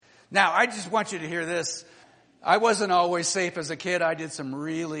Now, I just want you to hear this. I wasn't always safe as a kid. I did some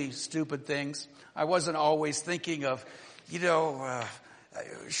really stupid things. I wasn't always thinking of,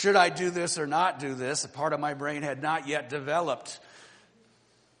 should I do this or not do this? A part of my brain had not yet developed.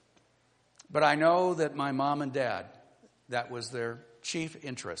 But I know that my mom and dad, that was their chief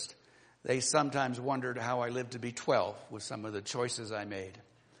interest. They sometimes wondered how I lived to be 12 with some of the choices I made.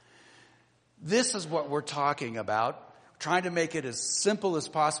 This is what we're talking about, trying to make it as simple as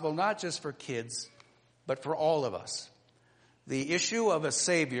possible, not just for kids, but for all of us. The issue of a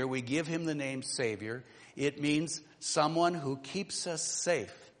Savior, we give him the name Savior. It means someone who keeps us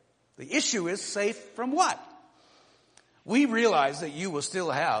safe. The issue is safe from what? We realize that you will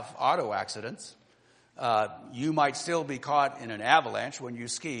still have auto accidents. You might still be caught in an avalanche when you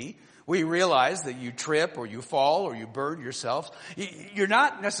ski. We realize that you trip or you fall or you burn yourself. You're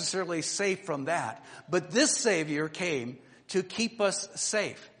not necessarily safe from that. But this Savior came to keep us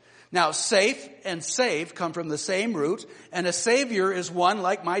safe. Now, safe and save come from the same root, and a Savior is one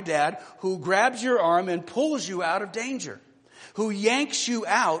like my dad who grabs your arm and pulls you out of danger, who yanks you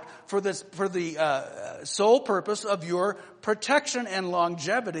out for the sole purpose of your protection and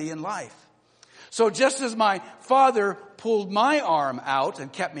longevity in life. So just as my father pulled my arm out and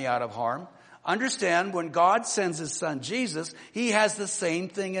kept me out of harm, understand when God sends his son Jesus, he has the same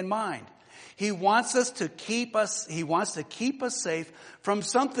thing in mind. He wants to keep us safe from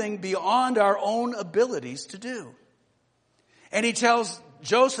something beyond our own abilities to do. And he tells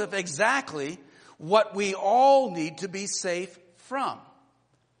Joseph exactly what we all need to be safe from.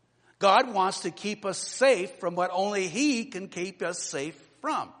 God wants to keep us safe from what only he can keep us safe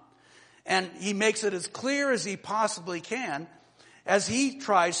from. And he makes it as clear as he possibly can as he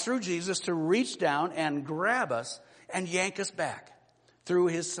tries through Jesus to reach down and grab us and yank us back through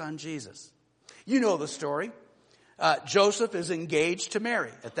his son Jesus. You know the story. Joseph is engaged to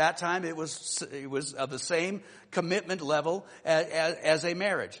Mary. At that time, it was of the same commitment level as a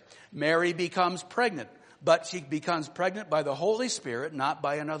marriage. Mary becomes pregnant, but she becomes pregnant by the Holy Spirit, not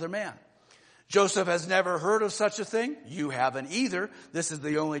by another man. Joseph has never heard of such a thing. You haven't either. This is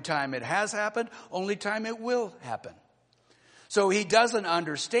the only time it has happened, only time it will happen. So he doesn't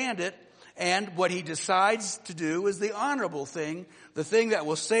understand it, and what he decides to do is the honorable thing, the thing that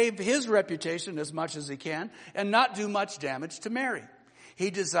will save his reputation as much as he can and not do much damage to Mary. He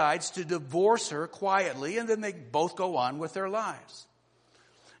decides to divorce her quietly, and then they both go on with their lives.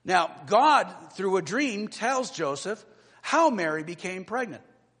 Now, God, through a dream, tells Joseph how Mary became pregnant,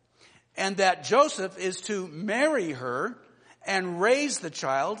 and that Joseph is to marry her and raise the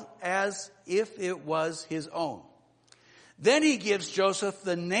child as if it was his own. Then he gives Joseph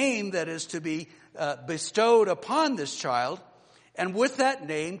the name that is to be bestowed upon this child, and with that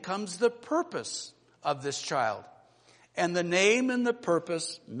name comes the purpose of this child. And the name and the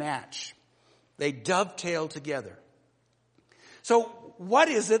purpose match. They dovetail together. So what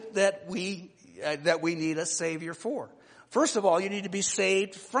is it that we need a Savior for? First of all, you need to be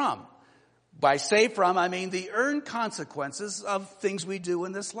saved from. By saved from, I mean the earned consequences of things we do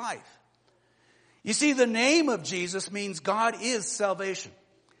in this life. You see, the name of Jesus means God is salvation.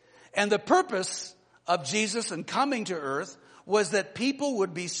 And the purpose of Jesus in coming to earth was that people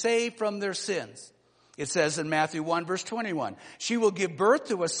would be saved from their sins. It says in Matthew 1 verse 21, she will give birth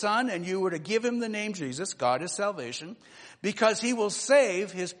to a son and you were to give him the name Jesus, God is salvation, because he will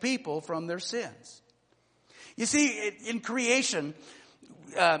save his people from their sins. You see, in creation,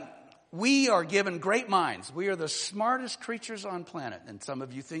 we are given great minds. We are the smartest creatures on planet. And some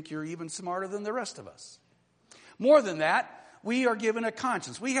of you think you're even smarter than the rest of us. More than that, we are given a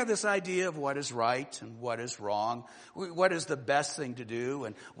conscience. We have this idea of what is right and what is wrong. What is the best thing to do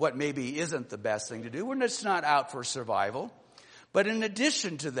and what maybe isn't the best thing to do. We're just not out for survival. But in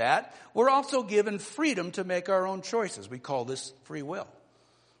addition to that, we're also given freedom to make our own choices. We call this free will.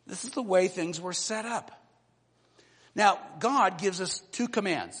 This is the way things were set up. Now, God gives us two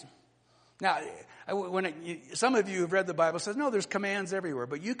commands. Now, some of you have read the Bible says, no, there's commands everywhere.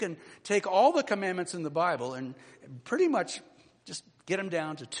 But you can take all the commandments in the Bible and pretty much just get them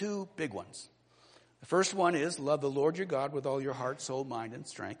down to two big ones. The first one is love the Lord your God with all your heart, soul, mind, and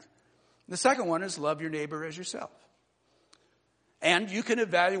strength. The second one is love your neighbor as yourself. And you can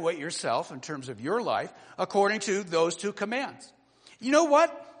evaluate yourself in terms of your life according to those two commands. You know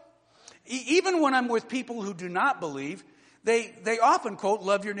what? Even when I'm with people who do not believe, They often quote,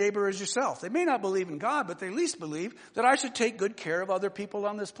 love your neighbor as yourself. They may not believe in God, but they at least believe that I should take good care of other people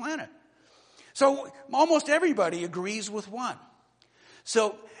on this planet. So almost everybody agrees with one.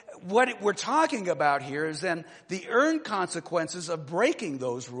 So what we're talking about here is then the earned consequences of breaking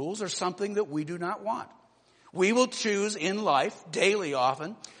those rules are something that we do not want. We will choose in life, daily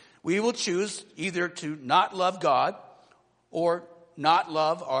often, We will choose either to not love God or not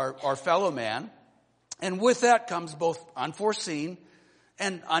love our fellow man. And with that comes both unforeseen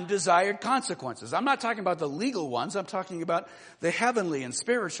and undesired consequences. I'm not talking about the legal ones. I'm talking about the heavenly and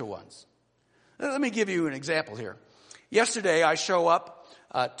spiritual ones. Let me give you an example here. Yesterday, I show up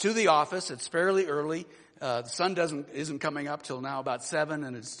to the office. It's fairly early. The sun isn't coming up till now about 7,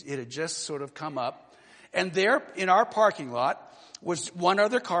 and it had just sort of come up. And there in our parking lot was one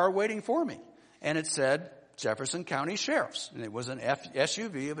other car waiting for me. And it said Jefferson County Sheriff's. And it was an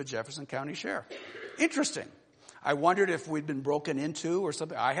SUV of a Jefferson County Sheriff. Interesting. I wondered if we'd been broken into or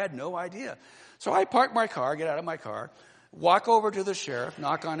something. I had no idea. So I park my car, get out of my car, walk over to the sheriff,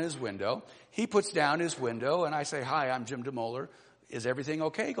 knock on his window. He puts down his window, and I say, "Hi, I'm Jim DeMoller. Is everything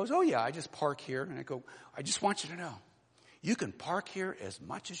okay?" He goes, "Oh, yeah, I just park here." And I go, "I just want you to know, you can park here as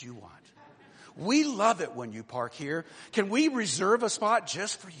much as you want. We love it when you park here. Can we reserve a spot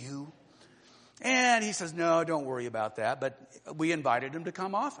just for you?" And he says, "No, don't worry about that." But we invited him to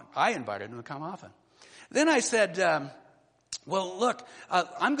come often. I invited him to come often. Then I said, "Well, look,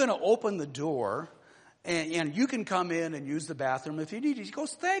 I'm going to open the door, and you can come in and use the bathroom if you need it." He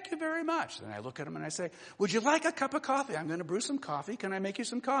goes, "Thank you very much." Then I look at him and I say, "Would you like a cup of coffee? I'm going to brew some coffee. Can I make you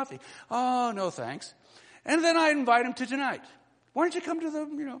some coffee?" "Oh, no, thanks." And then I invite him to tonight. "Why don't you come to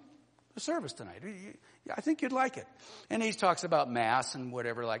the service tonight? I think you'd like it." And he talks about Mass and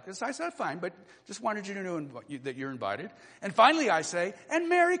whatever like this. I said, "Fine, but just wanted you to know that you're invited." And finally I say, "And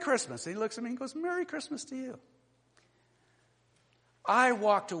Merry Christmas." And he looks at me and goes, "Merry Christmas to you." I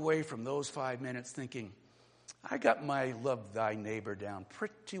walked away from those 5 minutes thinking, I got my love thy neighbor down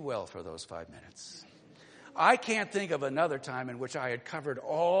pretty well for those 5 minutes. I can't think of another time in which I had covered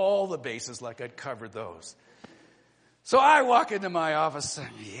all the bases like I'd covered those. So I walk into my office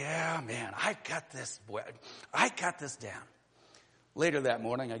and, yeah, man, I got this down. Later that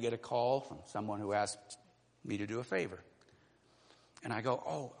morning, I get a call from someone who asked me to do a favor. And I go,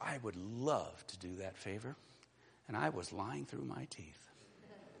 "Oh, I would love to do that favor." And I was lying through my teeth.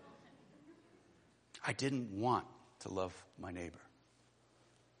 I didn't want to love my neighbor.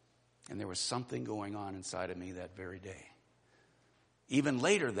 And there was something going on inside of me that very day. Even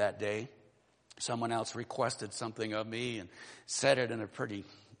later that day, someone else requested something of me and said it in a pretty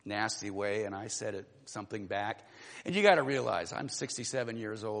nasty way, and I said something back. And you got to realize, I'm 67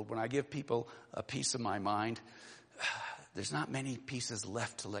 years old. When I give people a piece of my mind, there's not many pieces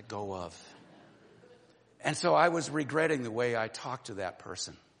left to let go of. And so I was regretting the way I talked to that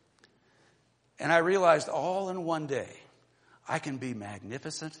person. And I realized all in one day, I can be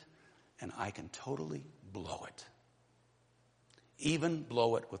magnificent and I can totally blow it. Even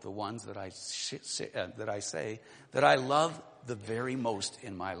blow it with the ones that I say that I love the very most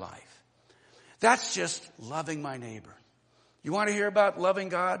in my life. That's just loving my neighbor. You want to hear about loving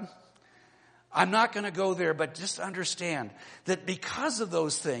God? I'm not going to go there, but just understand that because of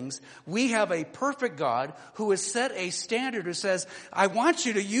those things, we have a perfect God who has set a standard who says, I want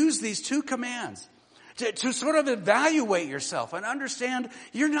you to use these 2 commands to sort of evaluate yourself and understand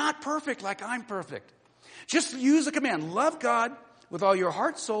you're not perfect like I'm perfect. Just use the command, love God with all your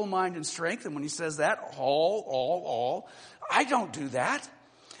heart, soul, mind, and strength. And when he says that, all, I don't do that.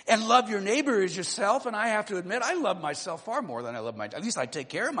 And love your neighbor as yourself. And I have to admit, I love myself far more than I love at least I take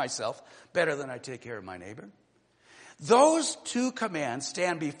care of myself better than I take care of my neighbor. Those 2 commands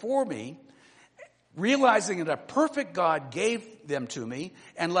stand before me, realizing that a perfect God gave them to me.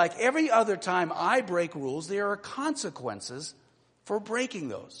 And like every other time I break rules, there are consequences for breaking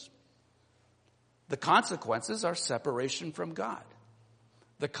those. The consequences are separation from God.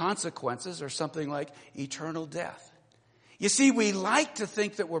 The consequences are something like eternal death. You see, we like to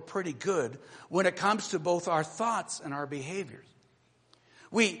think that we're pretty good when it comes to both our thoughts and our behaviors.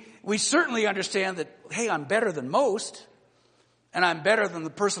 We certainly understand that, hey, I'm better than most, and I'm better than the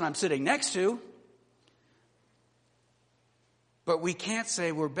person I'm sitting next to. But we can't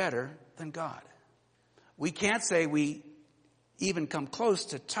say we're better than God. We can't say we even come close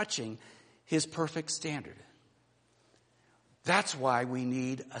to touching his perfect standard. That's why we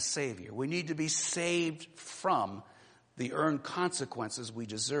need a Savior. We need to be saved from the earned consequences we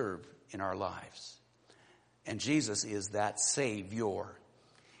deserve in our lives. And Jesus is that Savior.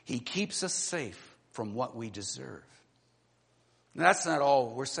 He keeps us safe from what we deserve. And that's not all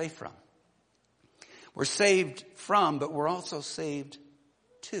we're safe from. We're saved from, but we're also saved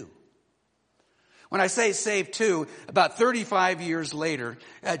to. When I say saved to, about 35 years later,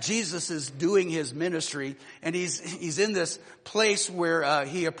 Jesus is doing his ministry, and he's in this place where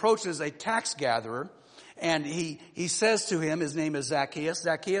he approaches a tax gatherer, And he says to him, his name is Zacchaeus,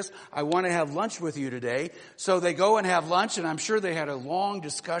 Zacchaeus, I want to have lunch with you today. So they go and have lunch, and I'm sure they had a long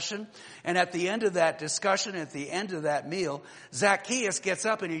discussion. And at the end of that discussion, at the end of that meal, Zacchaeus gets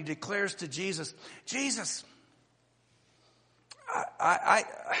up and he declares to Jesus, Jesus,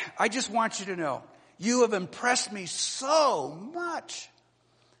 I just want you to know, you have impressed me so much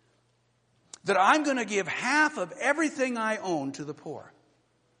that I'm going to give half of everything I own to the poor.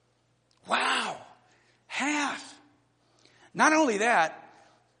 Wow. Half. Not only that,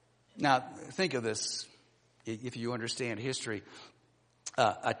 now think of this, if you understand history.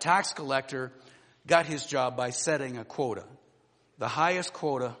 A tax collector got his job by setting a quota. The highest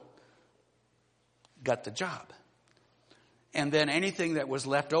quota got the job. And then anything that was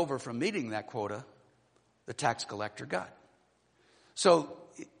left over from meeting that quota, the tax collector got. So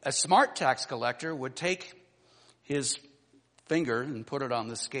a smart tax collector would take his finger and put it on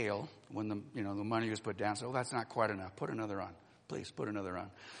the scale when the money was put down. So that's not quite enough. Put another on. Please put another on.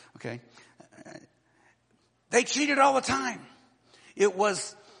 Okay. They cheated all the time. It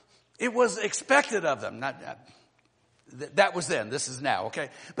was expected of them. That was then. This is now. Okay.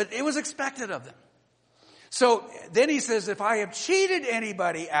 But it was expected of them. So then he says, if I have cheated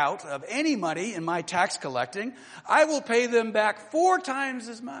anybody out of any money in my tax collecting, I will pay them back 4 times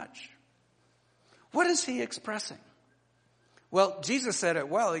as much. What is he expressing? Well, Jesus said it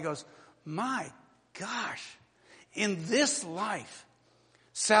well. He goes, my gosh, in this life,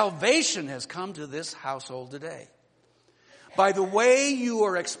 salvation has come to this household today. By the way you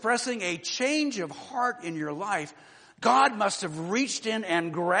are expressing a change of heart in your life, God must have reached in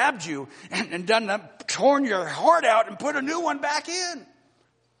and grabbed you and torn your heart out and put a new one back in.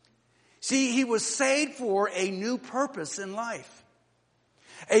 See, he was saved for a new purpose in life.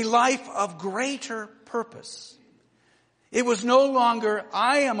 A life of greater purpose. It was no longer,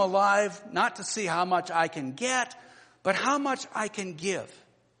 I am alive not to see how much I can get, but how much I can give.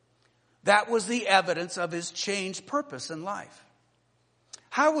 That was the evidence of his changed purpose in life.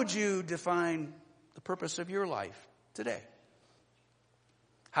 How would you define the purpose of your life today?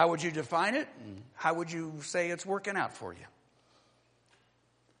 How would you define it? And how would you say it's working out for you?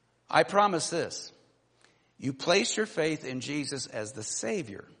 I promise this. You place your faith in Jesus as the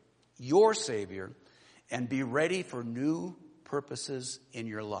Savior, your Savior, and be ready for new purposes in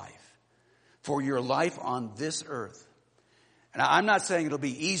your life. For your life on this earth. And I'm not saying it'll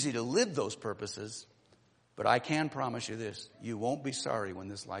be easy to live those purposes, but I can promise you this. You won't be sorry when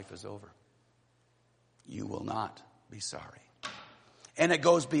this life is over. You will not be sorry. And it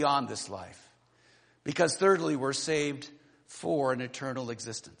goes beyond this life. Because thirdly, we're saved for an eternal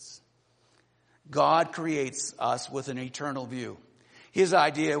existence. God creates us with an eternal view. His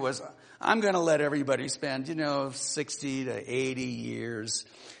idea was, I'm going to let everybody spend, 60 to 80 years.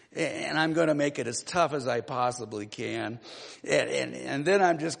 And I'm going to make it as tough as I possibly can. And then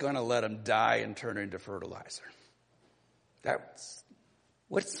I'm just going to let them die and turn into fertilizer.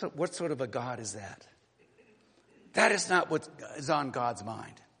 What sort of a God is that? That is not what is on God's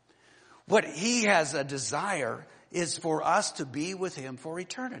mind. What he has a desire is for us to be with him for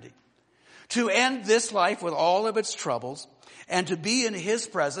eternity. To end this life with all of its troubles and to be in his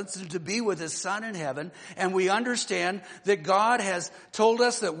presence and to be with his son in heaven. And we understand that God has told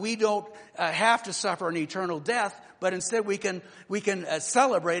us that we don't have to suffer an eternal death, but instead we can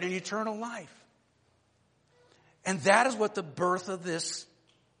celebrate an eternal life. And that is what the birth of this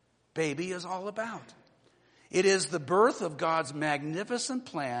baby is all about. It is the birth of God's magnificent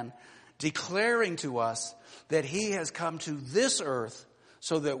plan declaring to us that he has come to this earth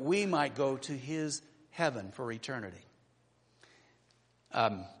so that we might go to his heaven for eternity.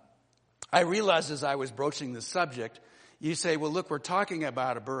 I realized as I was broaching the subject, you say, well, look, we're talking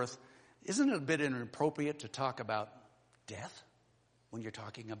about a birth. Isn't it a bit inappropriate to talk about death when you're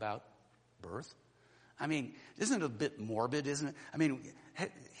talking about birth? I mean, isn't it a bit morbid, isn't it? I mean,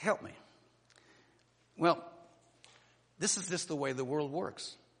 help me. Well, this is just the way the world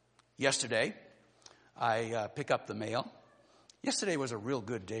works. Yesterday, I pick up the mail. Yesterday was a real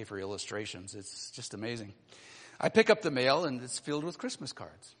good day for illustrations. It's just amazing. I pick up the mail, and it's filled with Christmas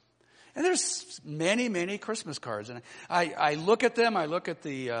cards. And there's many, many Christmas cards. And I look at them, I look at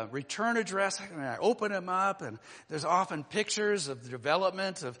the return address, and I open them up, and there's often pictures of the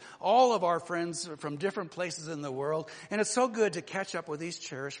development of all of our friends from different places in the world. And it's so good to catch up with these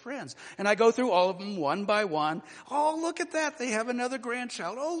cherished friends. And I go through all of them one by one. Oh, look at that. They have another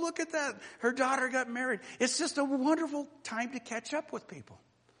grandchild. Oh, look at that. Her daughter got married. It's just a wonderful time to catch up with people.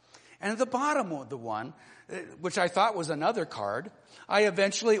 And at the bottom of the one, which I thought was another card, I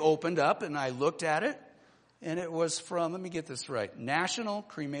eventually opened up and I looked at it, and it was from, let me get this right, National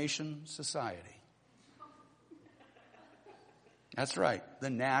Cremation Society. That's right. The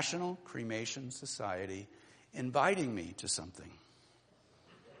National Cremation Society inviting me to something.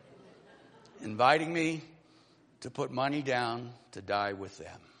 Inviting me to put money down to die with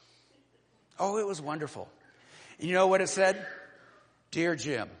them. Oh, it was wonderful. And you know what it said? Dear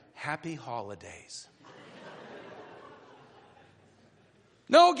Jim, happy holidays.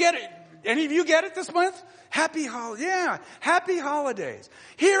 No, get it. Any of you get it this month? Happy holidays. Yeah, happy holidays.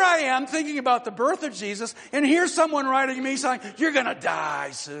 Here I am thinking about the birth of Jesus, and here's someone writing me saying, you're going to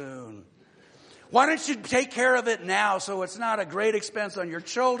die soon. Why don't you take care of it now so it's not a great expense on your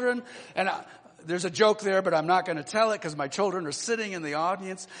children? And there's a joke there, but I'm not going to tell it because my children are sitting in the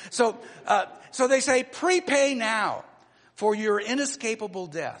audience. So they say, prepay now for your inescapable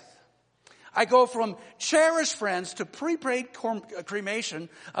death. I go from cherished friends to prepaid cremation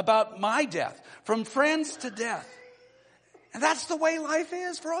about my death, from friends to death. And that's the way life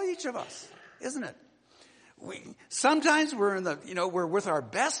is for each of us, isn't it? Sometimes we're we're with our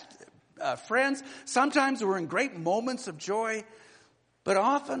best friends. Sometimes we're in great moments of joy, but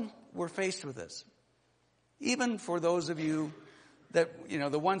often we're faced with this. Even for those of you that,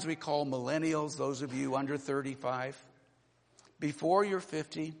 the ones we call millennials, those of you under 35, before you're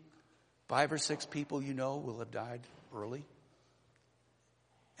 50, 5 or 6 people will have died early.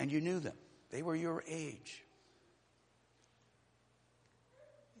 And you knew them. They were your age.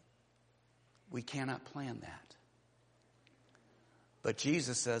 We cannot plan that. But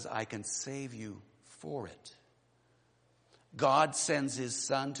Jesus says, I can save you for it. God sends his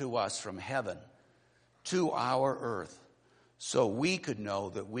Son to us from heaven to our earth so we could know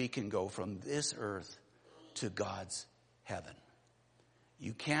that we can go from this earth to God's heaven.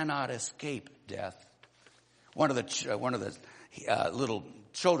 You cannot escape death. One of the little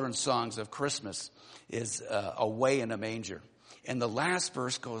children's songs of Christmas is Away in a Manger. And the last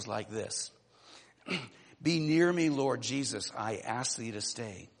verse goes like this. Be near me, Lord Jesus, I ask thee to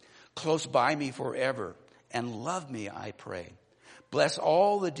stay. Close by me forever, and love me, I pray. Bless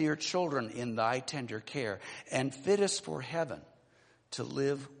all the dear children in thy tender care, and fit us for heaven to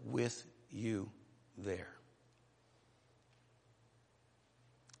live with you there.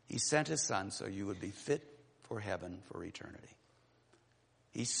 He sent his Son so you would be fit for heaven for eternity.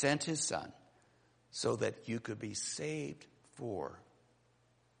 He sent his Son so that you could be saved for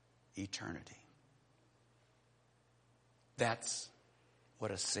eternity. That's what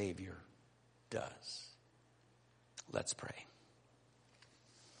a Savior does. Let's pray.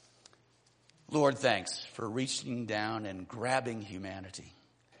 Lord, thanks for reaching down and grabbing humanity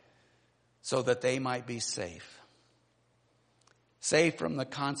so that they might be safe. Safe from the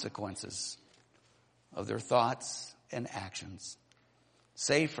consequences of their thoughts and actions.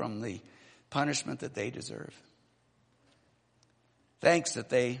 Safe from the punishment that they deserve. Thanks that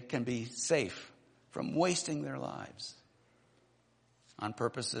they can be safe from wasting their lives on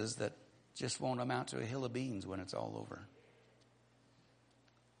purposes that just won't amount to a hill of beans when it's all over.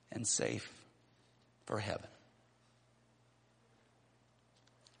 And safe for heaven.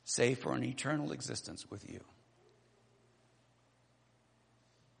 Safe for an eternal existence with you.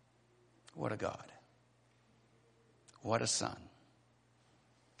 What a God. What a Son.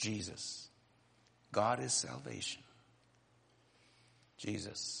 Jesus. God is salvation.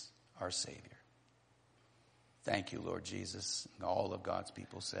 Jesus, our Savior. Thank you, Lord Jesus. All of God's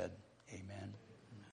people said, amen.